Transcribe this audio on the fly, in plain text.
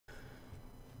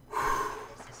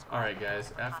Alright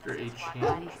guys, after a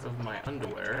change of my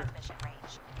underwear,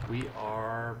 we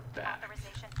are back.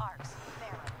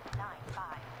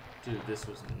 Dude, this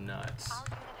was nuts.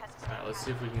 Alright, let's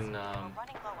see if we can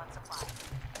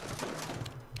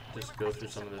just go through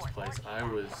some of this place.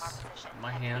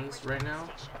 My hands right now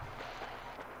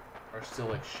are still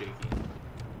like shaking.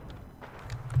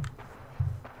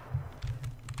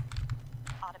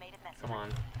 Come on.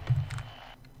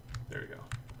 There we go.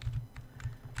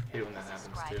 Hate when that happens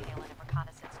too.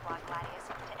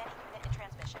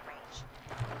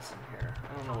 What's in here?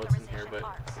 I don't know what's in here, but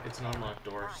it's an unlocked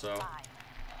door, so.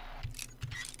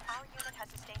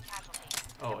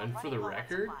 Oh, and for the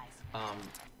record,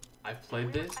 I've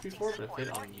played this before, but I played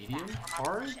it on medium.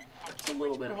 Hard? It's a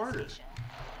little bit harder.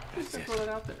 Just to throw that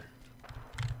out there.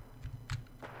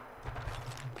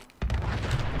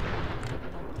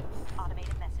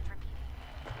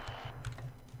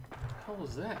 What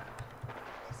was that?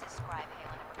 This is Scribe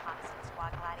Halen of Reconnaissance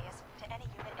Squad Gladius to any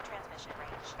unit in transmission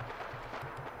range.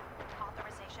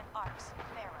 Authorization ARCS,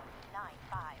 Pharaoh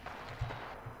 9-5.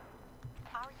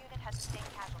 Our unit has sustained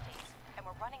casualties, and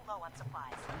we're running low on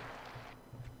supplies.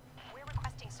 We're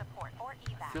requesting support or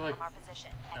evac from our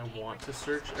position. I want to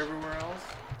search everywhere else,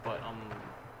 but I'm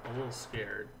a little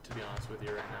scared, to be honest with you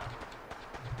right now.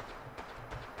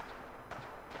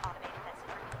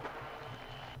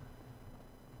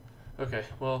 Okay,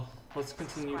 well, let's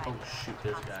continue. Oh shoot,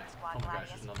 there's a guy. Oh my gosh,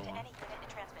 there's another one. Alright,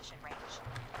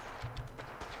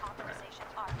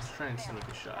 let's try and sneak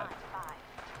a shot.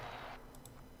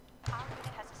 Our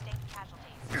unit has sustained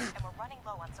casualties, and we're running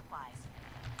low on supplies.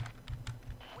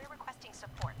 We're requesting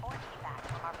support or evac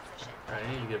from our position. Alright,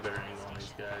 I need to get a better angle on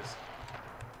these guys.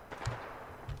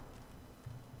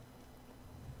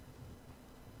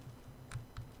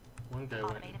 One guy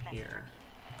went in here.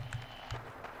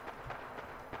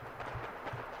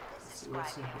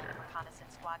 What's in here?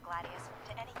 Reconnaissance Squad Gladius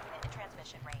to any unit in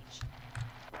transmission range.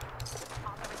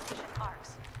 Authorization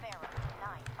ARCS, Pharaoh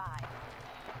 9-5.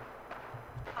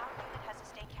 Our unit has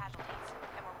sustained casualties,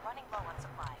 and we're running low on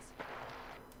supplies.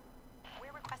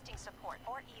 We're requesting support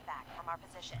or evac from our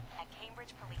position at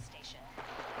Cambridge Police Station.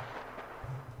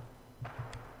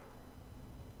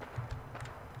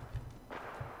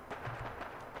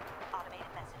 Automated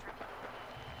message repeated.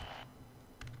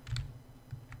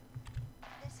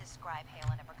 This is Scribe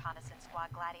Halen of Reconnaissance Squad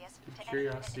Gladius Did to any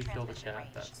unit curiosity in kill the transmission cat?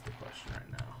 range. That's the question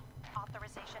right now.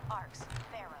 Authorization ARCS,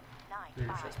 Pharaoh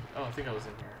 9-5. Oh, I think I was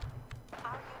in here.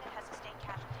 Our unit has sustained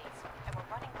casualties, and we're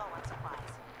running low on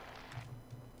supplies.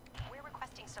 We're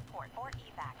requesting support or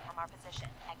evac from our position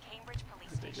at Cambridge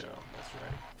Police There you Station. go, that's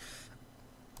right.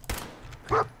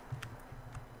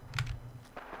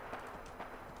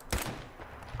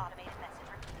 Automated message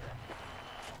repeated.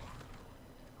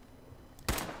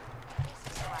 This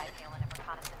is Scribe Halen of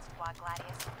Reconnaissance Squad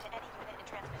Gladius to any unit in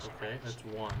transmission Okay, range. that's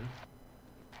one.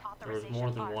 There was more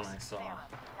than one I saw.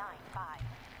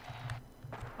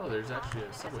 Oh, there's actually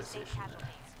a subway station there.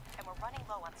 And we're running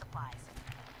low on supplies.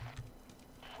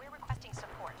 We're requesting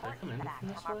support or Did I come in evac from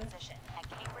this from our way? position at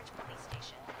Cambridge Police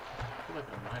Station. I feel like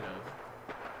I might have.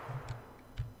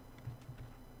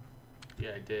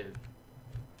 Yeah, I did.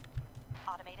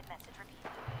 Automated message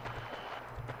repeated.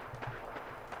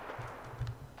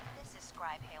 This is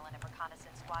Scribe Halen of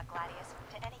Reconnaissance Squad Gladius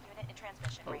to any unit in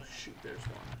transmission Oh range. shoot, there's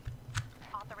one.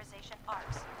 Authorization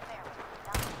ARCS, Pharaoh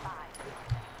 9-5.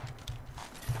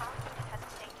 Our unit has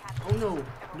sustained casualties. Oh no!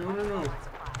 and No, we're no, running no! low on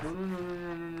supplies.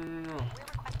 No. We're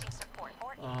requesting support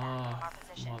or evac from our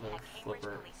position Mother at Cambridge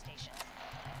flipper. Police Station.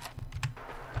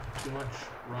 Too much.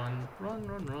 Run.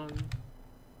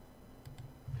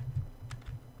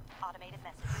 Automated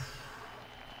message.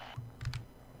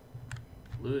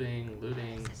 Looting.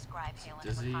 This is Scribe Halen of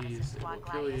Disease. Reconnaissance It Squad will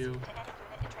kill Gladius you. to any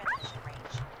unit in transmission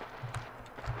range.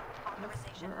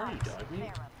 Authorization Where are you, ARCS, dog meat?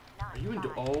 Pharaoh Are you in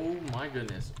 9-5. Oh my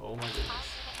goodness. Oh my goodness.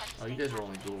 Oh, you guys are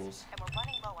only duels. And we're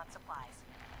running low on supplies.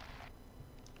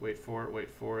 Wait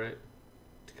for it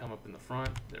to come up in the front.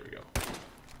 There we go.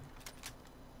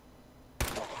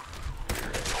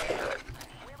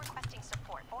 We're requesting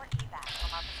support or evac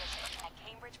from our position at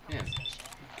Cambridge Police Man, Station.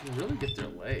 you can really get their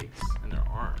legs and their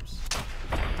arms.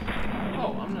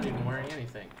 Oh, I'm not even wearing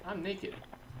anything. I'm naked.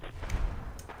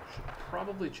 Should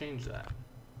probably change that.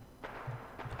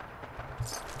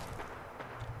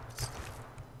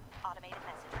 Automated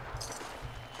message.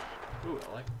 Ooh,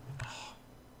 I like.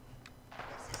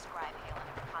 This is Scribe Halen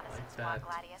of Reconnaissance that,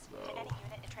 Squad Gladius to though. any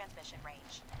unit in transmission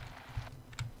range.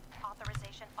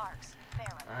 Authorization ARCS,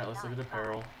 Pharaoh Alright, let's look at 9-5.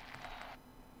 apparel.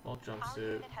 Full Our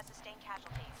jumpsuit. unit has sustained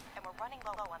casualties, and we're running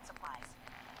low on supplies.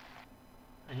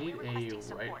 I need We're a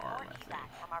requesting right support arm, or I think. evac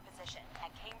from our position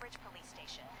at Cambridge Police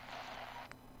Station.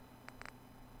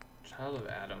 Child of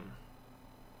Adam.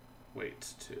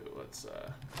 Wait, two. Let's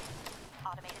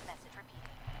Automated message repeating.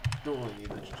 don't really need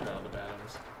the Child of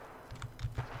Adams.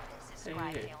 This is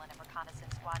Scribe Halen of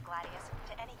Reconnaissance Squad Gladius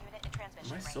to any unit in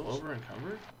transmission Am I range. still over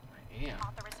encumbered? I am.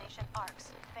 Authorization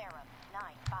ARCS, Ferrum,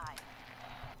 9-5.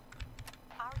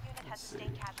 Our unit has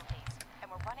sustained casualties,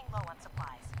 and we're running low on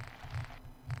supplies.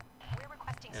 We're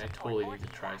requesting And I support totally or need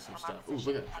to try evac some from our stuff. Ooh,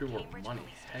 look at that position pre-war Cambridge money.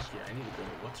 Police Heck Station. yeah, I need to go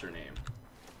to what's her name?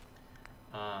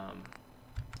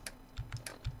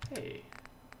 Hey,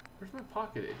 where's my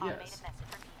pocketed? Automated Yes. message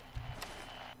repeating.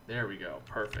 There we go.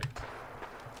 Perfect.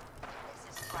 This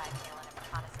is Scribe Halen of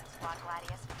Reconnaissance Squad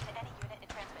Gladius to any unit in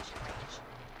transmission range.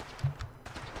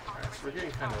 Alright, so we're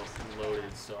getting kind of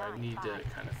loaded, so I need to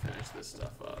kind of finish this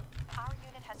stuff up. Our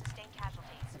unit has sustained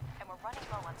casualties, and we're running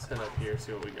low on Let's supplies. head up here,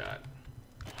 see what we got.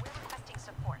 We're requesting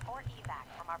support or evac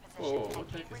from our position Whoa, at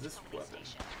what the heck is Cambridge this Police weapon?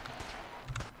 Station.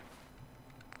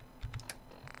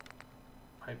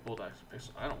 Pipe bolt action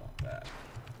pistol. I don't want that.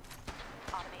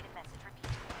 Automated message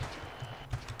repeated.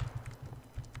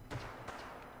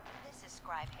 This is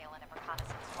Scribe Halen of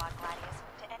Reconnaissance Squad Gladius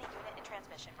to any unit in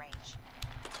transmission range.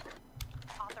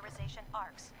 Authorization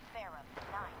ARCS, Ferrum,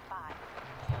 9-5.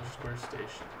 College Square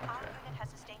Station. Our Okay. unit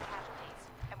has sustained casualties,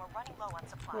 and we're running low on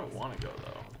Where supplies. do I want to go,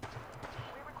 though?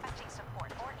 We're requesting support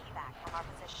or evac from our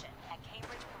position at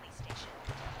Cambridge Police Station.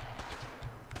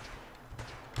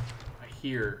 I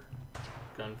hear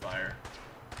gunfire.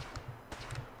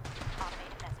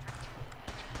 Automated message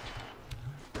repeated.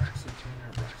 Braxton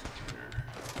Cleaner, Braxton Cleaner.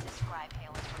 This is Scribe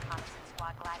Halen of Reconnaissance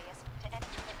Squad Gladius to any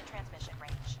unit in transmission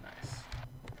range. Nice.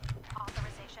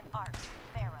 Authorization ARCS,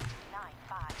 Ferrum,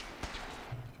 9-5.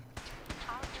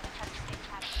 Our unit has sustained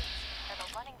casualties, and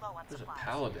we're running low on There's a supplies.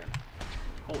 Paladin.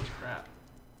 Holy crap.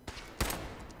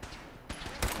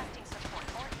 We're requesting support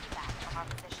or evac from our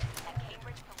position at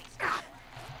Cambridge Police Station.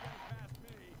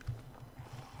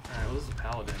 Alright, well, this is a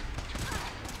Paladin.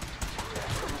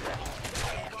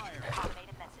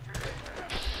 Automated message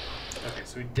repeated. Okay,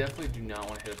 so we definitely do not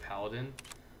want to hit a Paladin.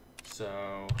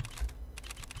 So...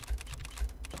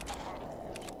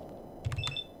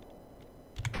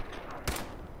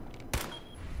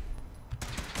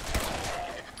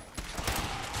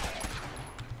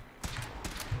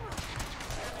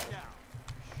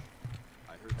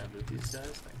 Can I loot these guys?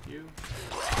 Thank you.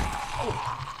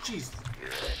 Oh, jeez.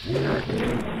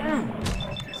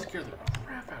 That scared the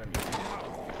crap out of me.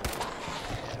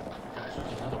 Guys,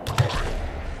 there's another one.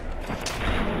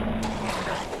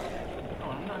 Oh,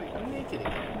 I'm not even naked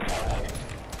again.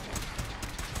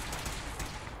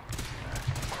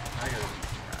 I gotta beat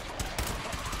some crap.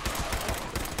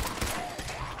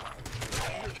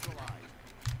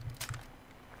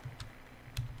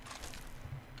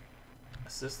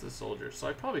 Assist the soldier. So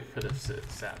I probably could have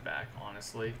sat back,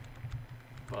 honestly.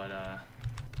 But, I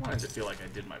wanted to feel like I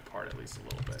did my part at least a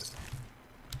little bit.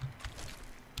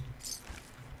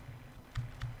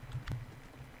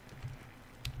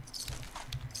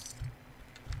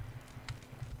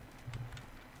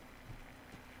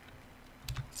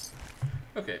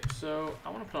 Okay, so I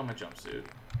want to put on my jumpsuit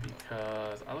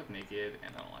because I look naked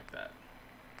and I don't like that.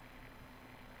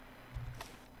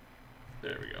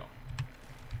 There we go.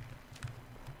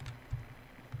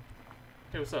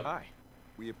 Hey, what's up? Hi.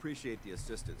 We appreciate the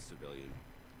assistance, civilian,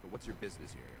 but what's your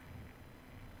business here?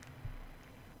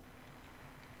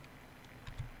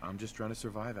 I'm just trying to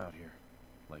survive out here,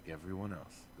 like everyone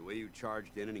else. The way you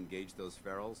charged in and engaged those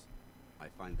ferals, I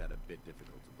find that a bit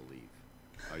difficult to believe.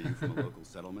 Are you from a local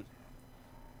settlement?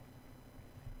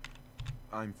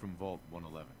 I'm from Vault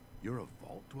 111. You're a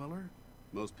vault dweller?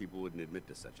 Most people wouldn't admit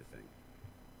to such a thing.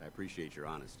 I appreciate your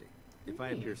honesty. If I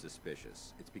appear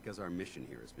suspicious, it's because our mission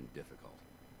here has been difficult.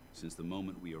 Since the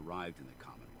moment we arrived in the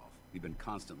Commonwealth, we've been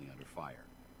constantly under fire.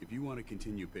 If you want to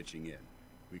continue pitching in,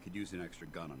 we could use an extra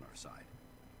gun on our side.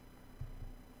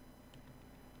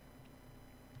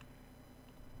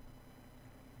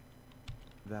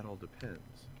 That all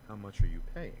depends. How much are you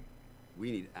paying?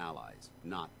 We need allies,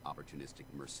 not opportunistic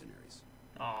mercenaries.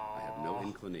 Aww. I have no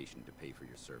inclination to pay for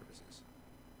your services.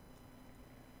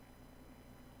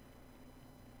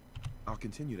 I'll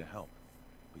continue to help,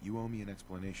 but you owe me an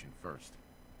explanation first.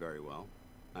 Very well.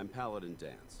 I'm Paladin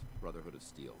Danse, Brotherhood of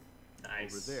Steel.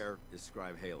 Nice. Over there is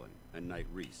Scribe Halen and Knight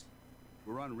Reese.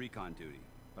 We're on recon duty,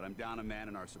 but I'm down a man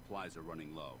and our supplies are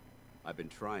running low. I've been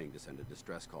trying to send a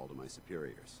distress call to my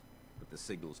superiors, but the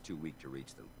signal's too weak to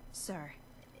reach them. Sir,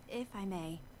 if I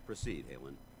may, Proceed,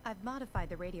 Halen. I've modified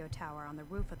the radio tower on the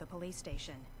roof of the police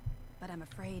station, but I'm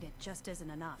afraid it just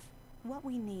isn't enough. What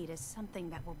we need is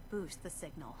something that will boost the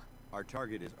signal. Our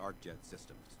target is ArcJet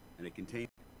Systems, and it contains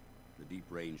the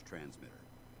deep-range transmitter.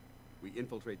 We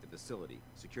infiltrate the facility,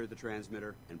 secure the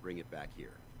transmitter, and bring it back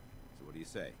here. So what do you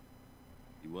say?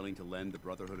 You willing to lend the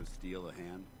Brotherhood of Steel a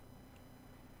hand?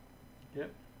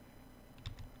 Yep.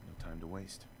 No time to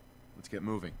waste. Let's get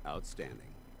moving.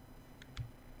 Outstanding.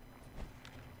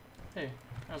 Hey,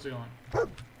 how's it going?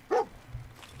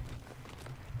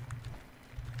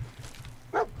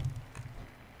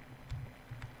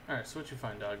 Alright, so what you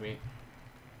find, dog meat?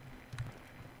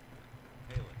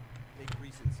 Palin, take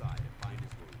Reese inside and find his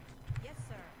wounds. Yes,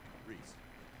 sir. Reese,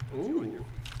 once you're on your Ooh, feet,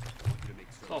 I want you to make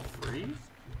it's certain all that free? you're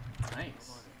Nice.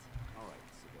 all right,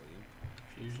 civilian.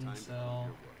 Fusion Time to do cell,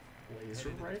 your work. laser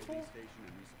Head into the rifle? police station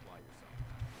and resupply yourself.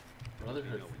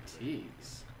 Brotherhood Let me know when you're ready. fatigues.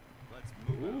 Let's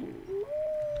move out. Ooh.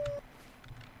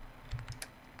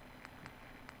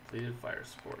 Completed fire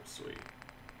support, sweet.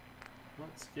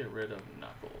 Let's get rid of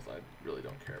Knuckles. I really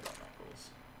don't care about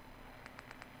Knuckles.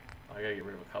 I gotta get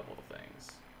rid of a couple of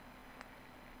things.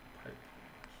 Pipe.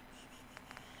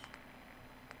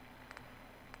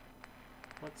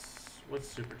 What's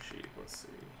super cheap? Let's see.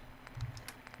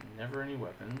 Never any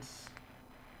weapons.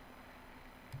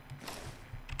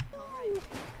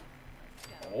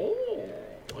 Oh,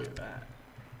 look at that.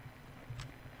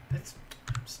 It's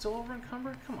still over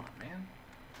encumbered? Come on, man.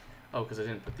 Oh, because I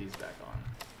didn't put these back on.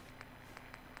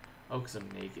 Oh, because I'm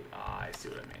naked. Ah, I see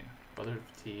what I mean. Brotherhood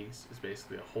fatigues is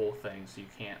basically a whole thing, so you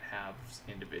can't have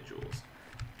individuals.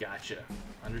 Gotcha.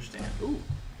 Understand. Ooh.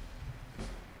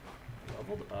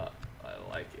 Leveled up. I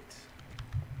like it.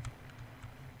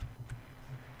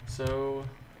 So,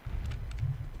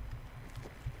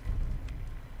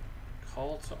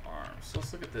 call to arms. So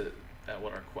let's look at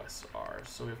what our quests are.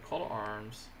 So we have call to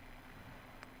arms.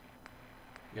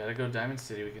 We gotta go Diamond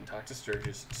City. We can talk to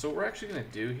Sturgis. So what we're actually gonna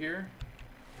do here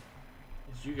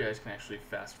is you guys can actually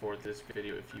fast forward this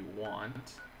video if you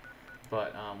want,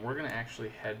 but we're gonna actually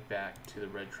head back to the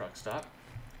red truck stop.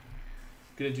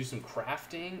 Gonna do some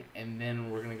crafting, and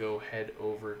then we're gonna go head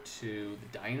over to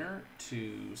the diner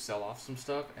to sell off some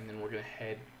stuff, and then we're gonna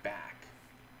head back.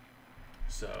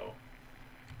 So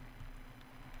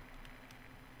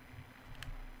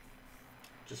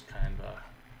just kind of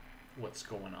what's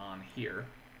going on here,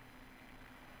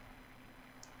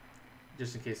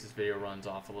 just in case this video runs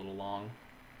off a little long.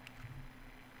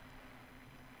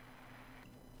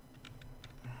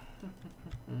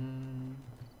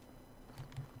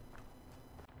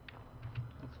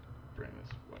 Let's bring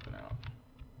this weapon out.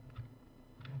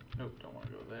 Nope, don't want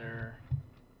to go there.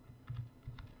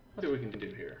 Let's see what we can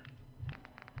do here.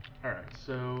 Alright,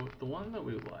 so the one that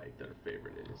we like, that our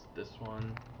favorite is this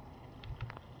one.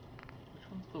 Which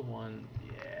one's the one?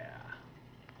 Yeah.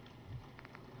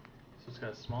 So it's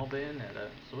got a small bayonetta.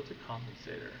 So what's a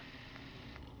compensator?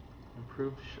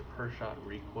 Improved per shot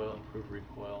recoil, improved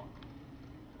recoil.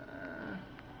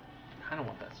 Kind of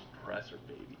want that suppressor,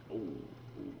 baby. Ooh.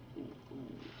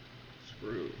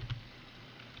 Screw.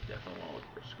 Definitely want to look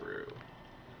for screw.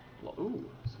 Ooh,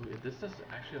 so this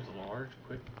actually has a large,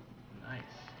 quick, nice.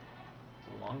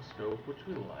 It's a long scope, which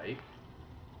we like.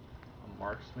 A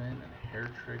marksman and a hair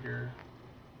trigger.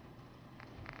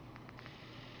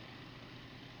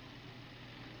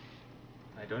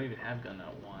 I don't even have gun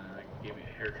nut 1, and I gave me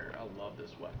a hair trigger. I love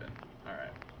this weapon.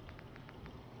 Alright.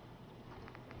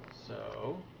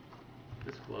 So,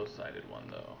 this glow-sighted one,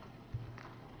 though.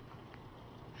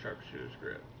 Sharpshooter's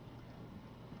grip.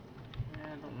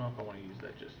 I don't know if I want to use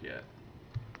that just yet.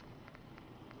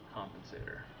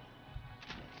 Compensator.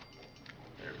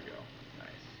 There we go.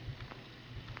 Nice.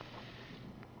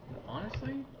 But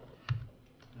honestly,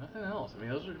 nothing else. I mean,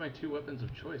 those are my two weapons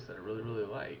of choice that I really, really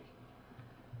like.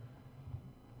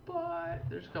 But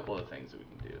there's a couple other things that we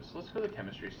can do. So let's go to the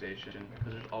chemistry station,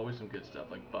 because there's always some good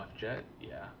stuff, like buff jet.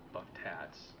 Yeah, buff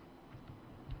tats.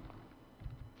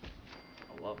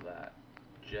 I love that.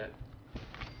 Jet.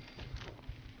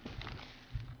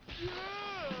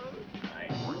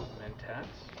 Nice.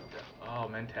 Mentats. Oh,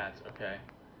 Mentats. Okay.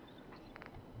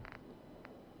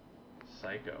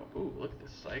 Psycho. Ooh, look at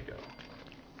this Psycho.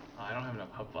 Oh, I don't have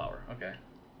enough hub flower. Okay.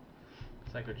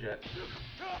 Psycho Jet.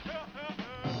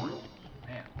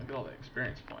 Man, look at all the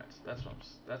experience points. That's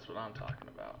what I'm talking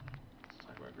about. Let's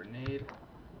talk about grenade.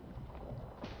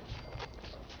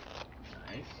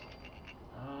 Nice.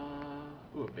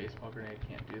 Ooh, a baseball grenade,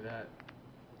 can't do that.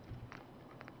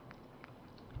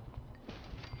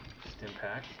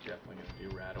 Stimpaks, definitely gonna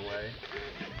do rat away.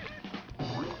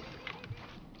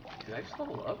 Did I just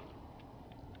level up?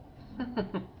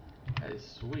 That is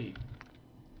sweet.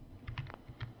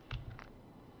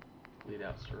 Bleed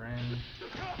out syringe.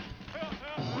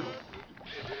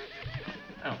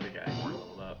 I don't think I actually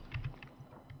leveled up.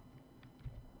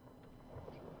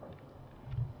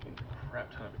 crap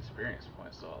ton of experience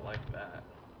points, so I like that.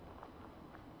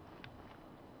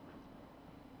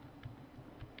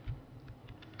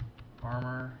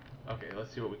 Armor. Okay,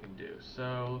 let's see what we can do.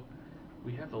 So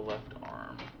we have the left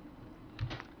arm,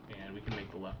 and we can make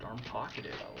the left arm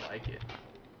pocketed. I like it.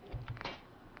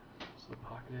 So the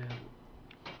pocketed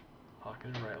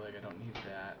right leg, I don't need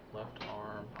that. Left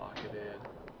arm pocketed.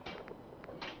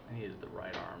 I needed the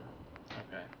right arm.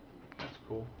 Okay, that's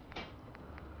cool.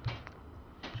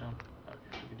 Jump. Okay,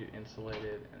 so we can do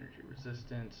insulated, energy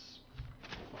resistance.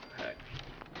 What the heck?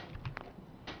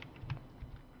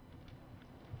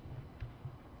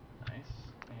 Nice.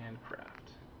 And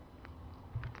craft.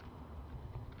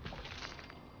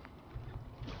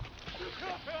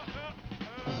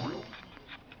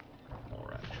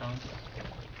 Alright, chunks.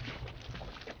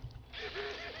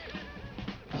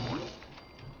 For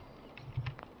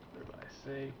everybody's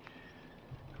sake.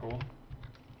 Cool.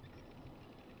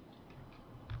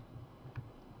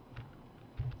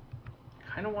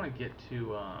 Kind of want to get to,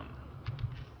 so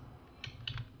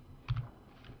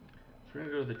we're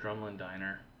going to go to the Drumlin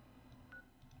Diner.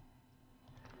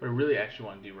 What I really actually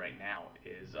want to do right now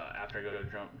is, after I go to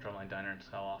Drumline Diner and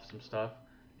sell off some stuff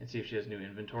and see if she has new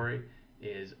inventory,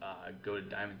 is go to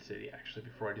Diamond City actually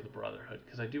before I do the Brotherhood,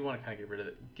 because I do want to kind of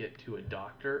get to a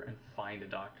doctor and find a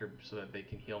doctor so that they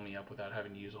can heal me up without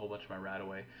having to use a whole bunch of my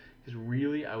Radaway. Because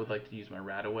really, I would like to use my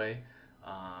Radaway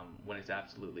when it's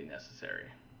absolutely necessary.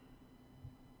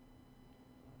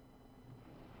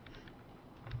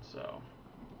 So,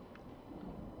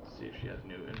 see if she has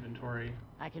new inventory.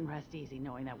 I can rest easy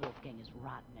knowing that Wolfgang is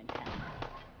rotten in hell.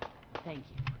 Thank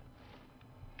you.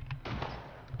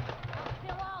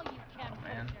 Kill all you chem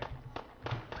prisoners.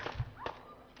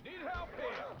 Need help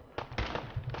here.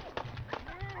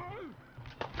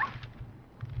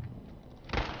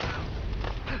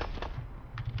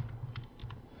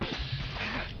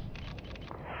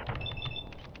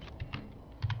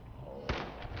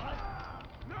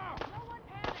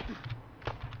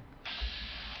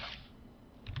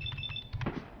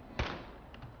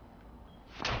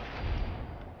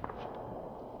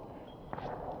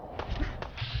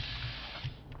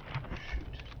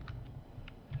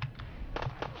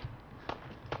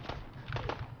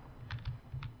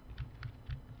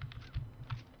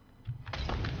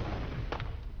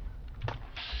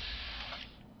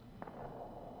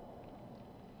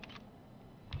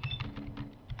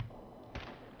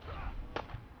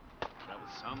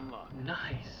 Some luck.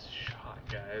 Nice shot,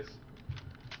 guys.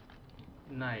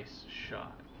 Nice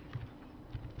shot.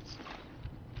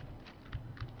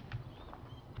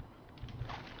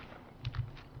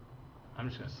 I'm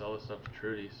just gonna sell this stuff to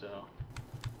Trudy, so.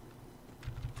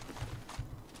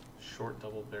 Short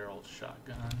double-barreled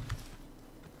shotgun.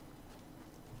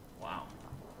 Wow.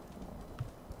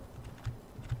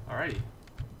 Alrighty.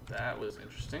 That was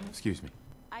interesting. Excuse me.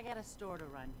 I got a store to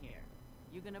run here.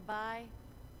 You gonna buy?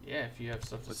 Yeah, if you have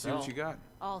stuff to Let's sell. see what you got.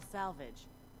 All salvage,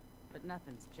 but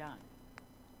nothing's junk.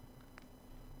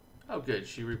 Oh, good.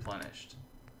 She replenished.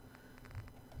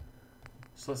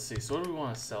 So let's see. So what do we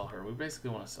want to sell her? We basically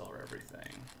want to sell her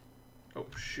everything. Oh,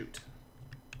 shoot.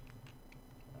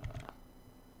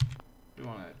 We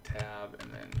want to tab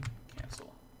and then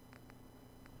cancel.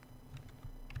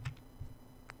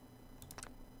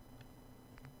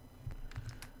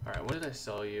 Alright, what did I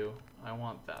sell you? I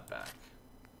want that back.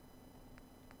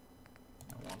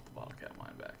 I want the bottle cap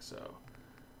mine back, so.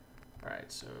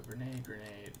 Alright, so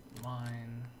grenade,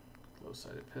 mine,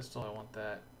 glow-sighted pistol, I want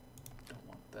that. Don't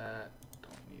want that.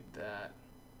 Don't need that.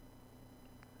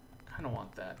 Kinda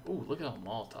want that. Ooh, look at all the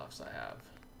Molotovs I have.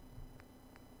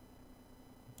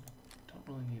 Don't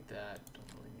really need that.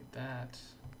 Don't really need that.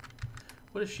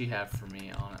 What does she have for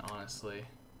me, honestly?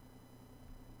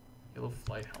 Yellow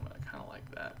flight helmet, I kinda like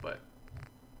that, but.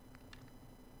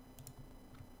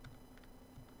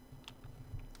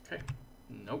 Okay.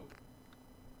 Nope.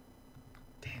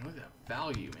 Dang, look at that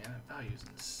value, man. That value is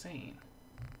insane.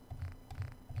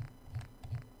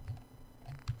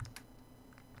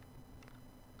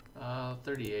 Uh,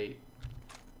 38.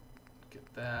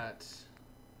 Get that.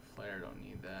 Flare, don't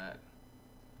need that.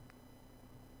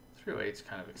 308 is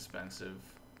kind of expensive.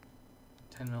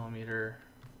 10 millimeter.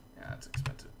 Yeah, that's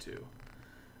expensive too.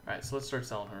 Alright, so let's start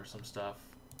selling her some stuff.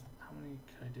 How many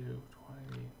could I do?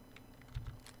 20.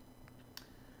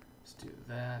 Let's do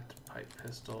that. Pipe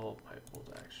pistol, pipe bolt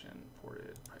action,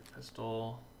 ported pipe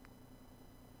pistol.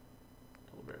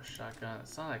 Double barrel shotgun.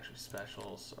 It's not actually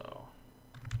special, so.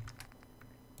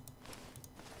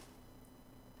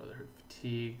 Brotherhood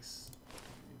fatigues.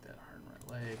 Don't need that hard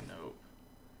right leg. Nope.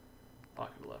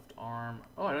 Pocket left arm.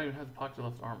 Oh, I don't even have the pocket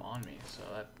left arm on me, so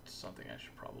that's something I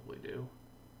should probably do.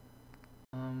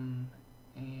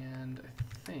 And I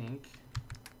think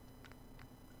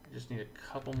I just need a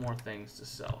couple more things to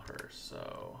sell her,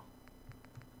 so...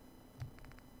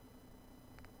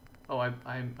 Oh,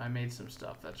 I made some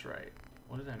stuff, that's right.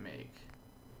 What did I make?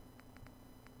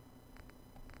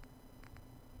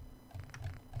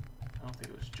 I don't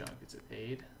think it was junk. Is it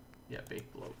aid? Yeah,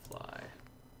 baked bloatfly.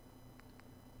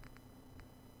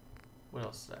 What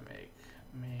else did I make?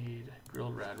 Made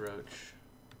grilled radroach.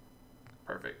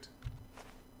 Perfect.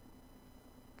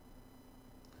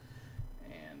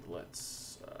 And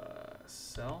let's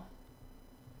sell.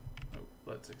 Oh,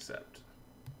 let's accept.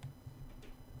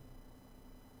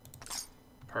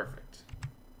 Perfect.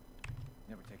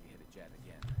 Never take a hit at Jet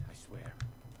again, I swear.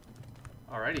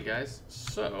 Alrighty, guys.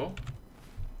 So,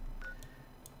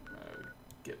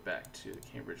 get back to the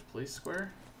Cambridge Police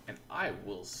Square, and I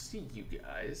will see you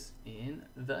guys in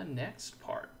the next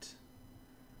part.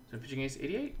 So, Pitching Ace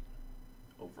 88,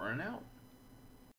 over and out.